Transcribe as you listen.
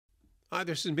Hi,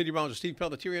 this is meteorologist Steve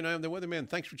Pelletier, and I am the weatherman.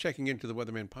 Thanks for checking into the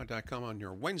weathermanpod.com on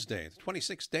your Wednesday, the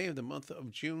 26th day of the month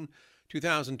of June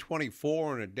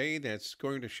 2024, and a day that's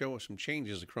going to show us some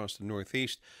changes across the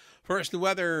Northeast. First, the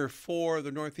weather for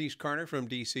the Northeast corner from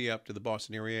D.C. up to the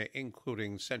Boston area,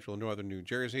 including central and northern New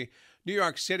Jersey, New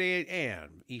York City,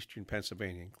 and eastern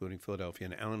Pennsylvania, including Philadelphia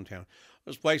and Allentown.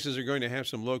 Those places are going to have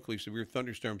some locally severe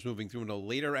thunderstorms moving through in the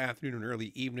later afternoon and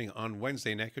early evening on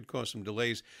Wednesday, and that could cause some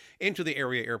delays into the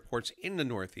area airports in the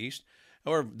Northeast.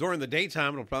 However, during the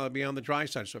daytime, it'll probably be on the dry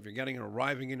side. So if you're getting it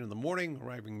arriving in the morning,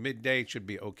 arriving midday, it should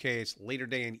be okay. It's later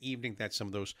day and evening that some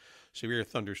of those severe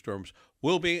thunderstorms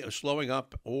will be slowing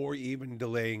up or even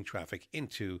delaying traffic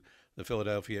into the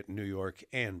Philadelphia, New York,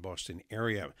 and Boston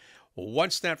area.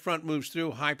 Once that front moves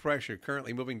through, high pressure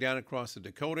currently moving down across the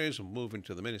Dakotas will move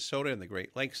into the Minnesota and the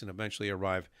Great Lakes and eventually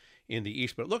arrive in the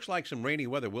east. But it looks like some rainy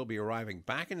weather will be arriving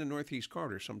back in the Northeast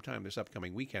corridor sometime this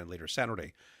upcoming weekend, later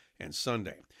Saturday and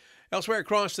Sunday. Elsewhere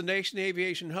across the nation,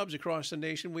 aviation hubs across the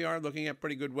nation, we are looking at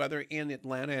pretty good weather in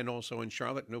Atlanta and also in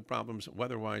Charlotte. No problems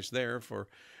weather-wise there for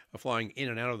flying in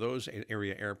and out of those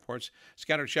area airports.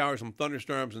 Scattered showers and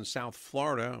thunderstorms in South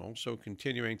Florida, also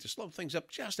continuing to slow things up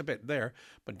just a bit there.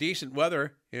 But decent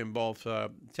weather in both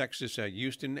Texas,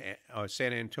 Houston,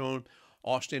 San Antonio,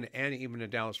 Austin, and even the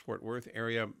Dallas-Fort Worth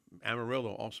area.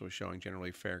 Amarillo also showing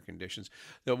generally fair conditions.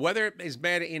 The weather is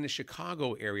bad in the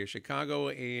Chicago area. Chicago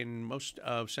in most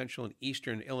of central and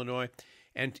eastern Illinois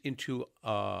and into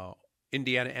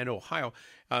Indiana and Ohio.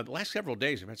 The last several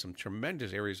days have had some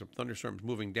tremendous areas of thunderstorms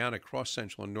moving down across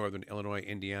central and northern Illinois,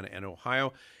 Indiana, and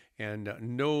Ohio. And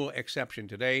no exception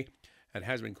today. It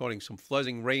has been causing some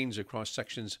flooding rains across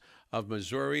sections of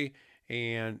Missouri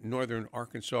and northern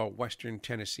Arkansas, western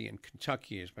Tennessee, and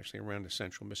Kentucky, especially around the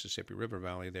central Mississippi River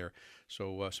Valley there.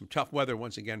 So some tough weather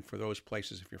once again for those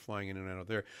places if you're flying in and out of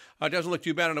there. It doesn't look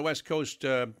too bad on the West Coast.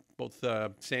 Both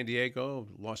San Diego,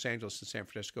 Los Angeles, and San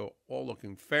Francisco all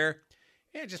looking fair.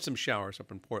 And just some showers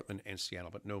up in Portland and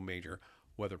Seattle, but no major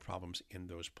weather problems in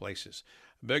those places.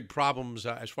 Big problems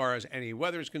as far as any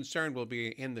weather is concerned will be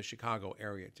in the Chicago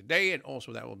area today, and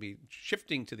also that will be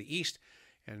shifting to the east.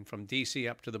 And from D.C.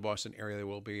 up to the Boston area, there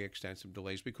will be extensive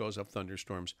delays because of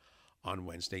thunderstorms on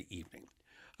Wednesday evening.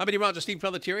 I'm meteorologist Steve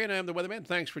Pelletier, and I am the weatherman.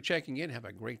 Thanks for checking in. Have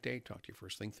a great day. Talk to you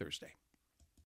first thing Thursday.